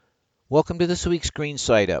Welcome to this week's Green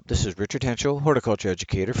Side Up. This is Richard Henschel, horticulture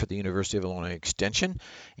educator for the University of Illinois Extension.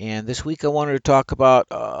 And this week I wanted to talk about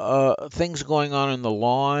things going on in the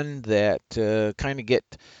lawn that kind of get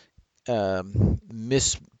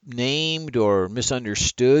misnamed or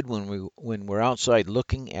misunderstood when we're outside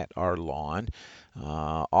looking at our lawn.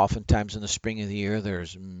 Oftentimes in the spring of the year,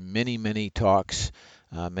 there's many talks,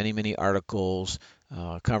 many articles,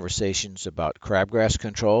 conversations about crabgrass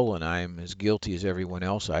control, and I'm as guilty as everyone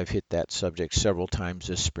else. I've hit that subject several times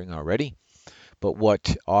this spring already. But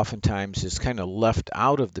what oftentimes is kind of left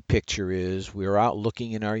out of the picture is we're out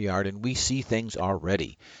looking in our yard and we see things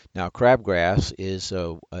already. Now, crabgrass is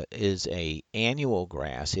a annual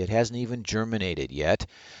grass. It hasn't even germinated yet,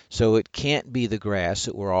 so it can't be the grass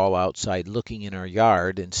that we're all outside looking in our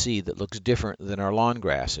yard and see that looks different than our lawn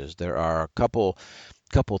grasses. There are a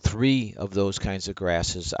three of those kinds of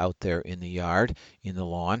grasses out there in the yard, in the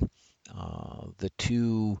lawn. The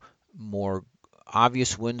two more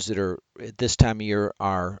obvious ones that are at this time of year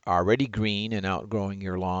are already green and outgrowing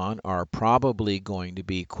your lawn are probably going to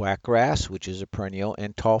be quackgrass, which is a perennial,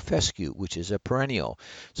 and tall fescue, which is a perennial.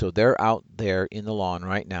 So they're out there in the lawn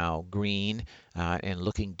right now, green and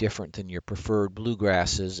looking different than your preferred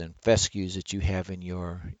bluegrasses and fescues that you have in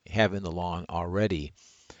the lawn already.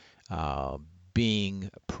 Uh, Being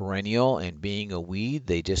perennial and being a weed,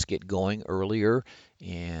 they just get going earlier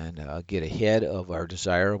and get ahead of our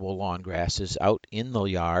desirable lawn grasses out in the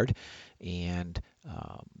yard. And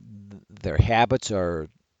their habits are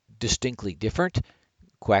distinctly different.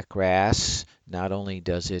 Quackgrass, not only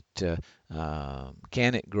does it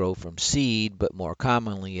can it grow from seed, but more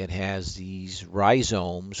commonly it has these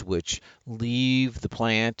rhizomes which leave the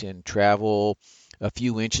plant and travel a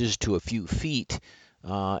few inches to a few feet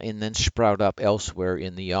and then sprout up elsewhere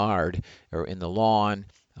in the yard or in the lawn.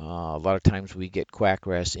 A lot of times we get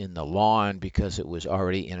quackgrass in the lawn because it was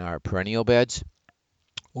already in our perennial beds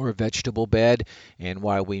or a vegetable bed, and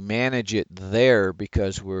while we manage it there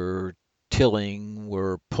because we're tilling,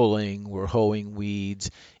 we're pulling, we're hoeing weeds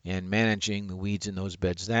and managing the weeds in those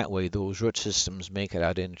beds that way, those root systems make it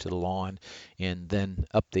out into the lawn and then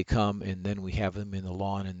up they come and then we have them in the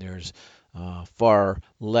lawn and there's far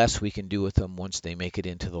less we can do with them once they make it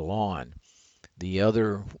into the lawn. The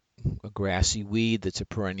other grassy weed that's a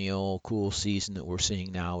perennial cool season that we're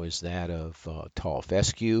seeing now is that of tall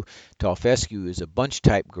fescue. Tall fescue is a bunch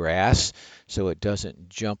type grass, so it doesn't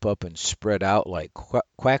jump up and spread out like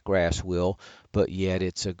quackgrass will, but yet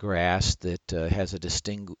it's a grass that has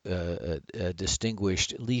a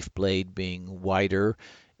distinguished leaf blade being wider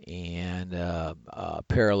and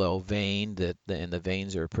parallel vein and the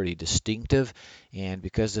veins are pretty distinctive, and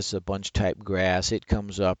because it's a bunch type grass it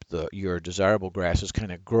comes up your desirable grasses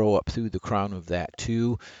kind of grow up through the crown of that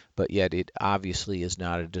too, but yet it obviously is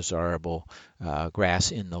not a desirable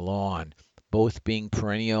grass in the lawn. Both being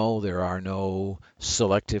perennial, there are no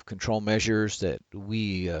selective control measures that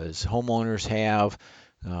we as homeowners have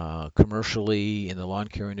commercially in the lawn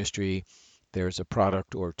care industry. There's a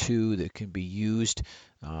product or two that can be used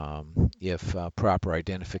if proper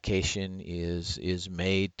identification is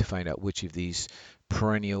made to find out which of these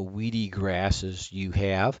perennial weedy grasses you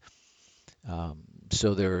have. Um,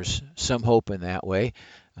 so there's some hope in that way.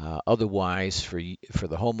 Otherwise, for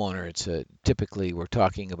the homeowner, typically we're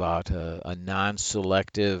talking about a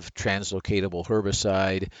non-selective translocatable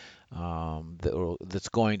herbicide that's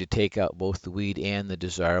going to take out both the weed and the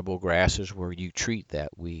desirable grasses where you treat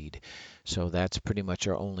that weed. So that's pretty much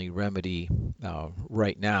our only remedy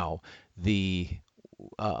right now. The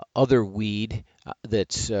other weed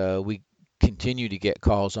that's we continue to get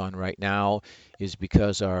calls on right now is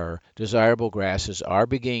because our desirable grasses are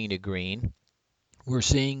beginning to green. We're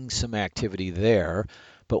seeing some activity there,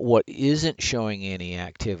 but what isn't showing any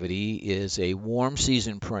activity is a warm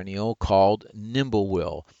season perennial called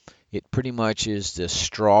nimblewill. It pretty much is the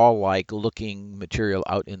straw-like looking material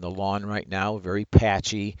out in the lawn right now, very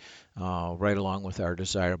patchy, right along with our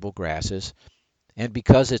desirable grasses. And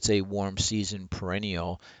because it's a warm season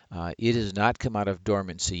perennial, it has not come out of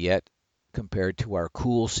dormancy yet compared to our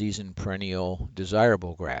cool season perennial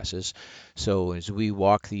desirable grasses. So as we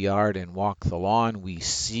walk the yard and walk the lawn, we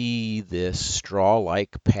see this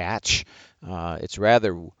straw-like patch. It's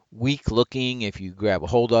rather weak looking. If you grab a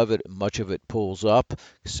hold of it, much of it pulls up,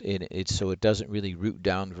 so it doesn't really root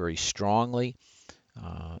down very strongly.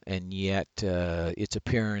 And yet its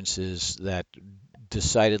appearance is that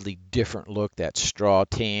decidedly different look, that straw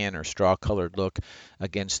tan or straw colored look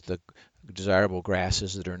against the desirable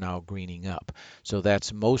grasses that are now greening up. So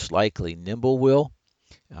that's most likely nimblewill.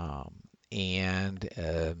 Um, and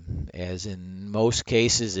as in most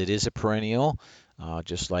cases, it is a perennial.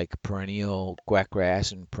 just like perennial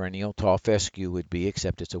quackgrass and perennial tall fescue would be,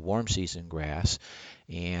 except it's a warm season grass.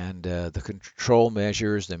 And the control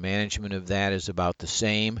measures, the management of that is about the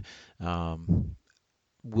same.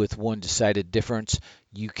 With one decided difference,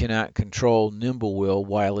 you cannot control nimblewill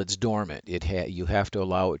while it's dormant. You have to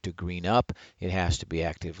allow it to green up. It has to be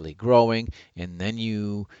actively growing, and then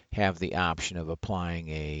you have the option of applying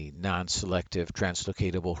a non-selective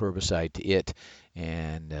translocatable herbicide to it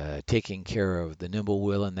and taking care of the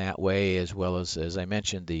nimblewill in that way, as well as I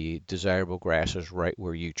mentioned, the desirable grasses right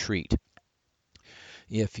where you treat.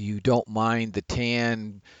 If you don't mind the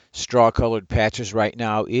tan straw colored patches right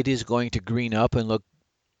now, it is going to green up and look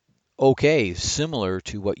okay, similar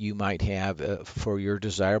to what you might have for your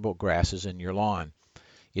desirable grasses in your lawn.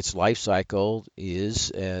 Its life cycle is,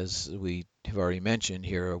 as we have already mentioned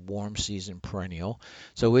here, a warm season perennial.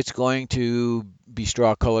 So it's going to be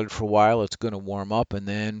straw colored for a while. It's going to warm up, and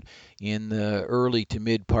then in the early to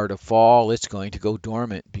mid part of fall, it's going to go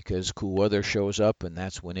dormant because cool weather shows up, and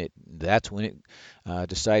that's when it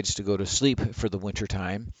decides to go to sleep for the winter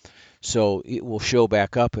time. So it will show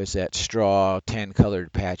back up as that straw tan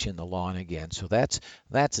colored patch in the lawn again. So that's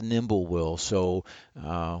nimblewill. So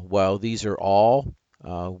while these are all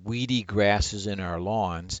weedy grasses in our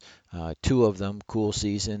lawns, two of them cool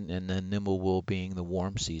season and then nimblewill being the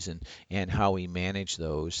warm season, and how we manage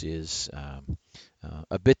those is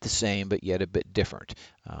a bit the same but yet a bit different.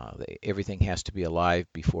 Everything has to be alive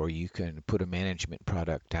before you can put a management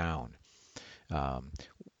product down. Um,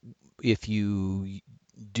 if you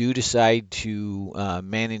do decide to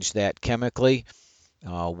manage that chemically,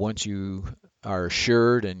 once you are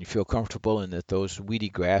assured and you feel comfortable in that those weedy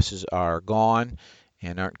grasses are gone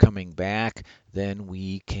and aren't coming back, then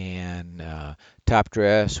we can top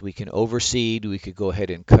dress, we can overseed, we could go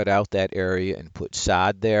ahead and cut out that area and put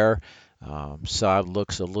sod there. Sod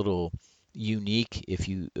looks a little unique if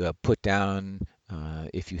you put down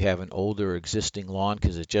if you have an older existing lawn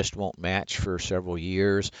because it just won't match for several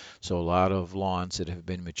years. So a lot of lawns that have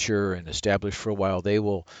been mature and established for a while, they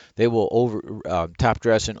will over top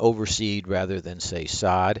dress and overseed rather than say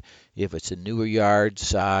sod. If it's a newer yard,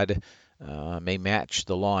 sod may match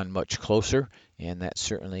the lawn much closer, and that's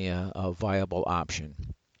certainly a viable option.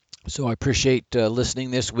 So I appreciate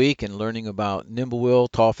listening this week and learning about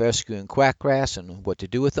nimblewill, tall fescue, and quackgrass and what to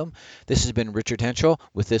do with them. This has been Richard Henschel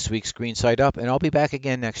with this week's Green Side Up, and I'll be back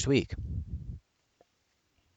again next week.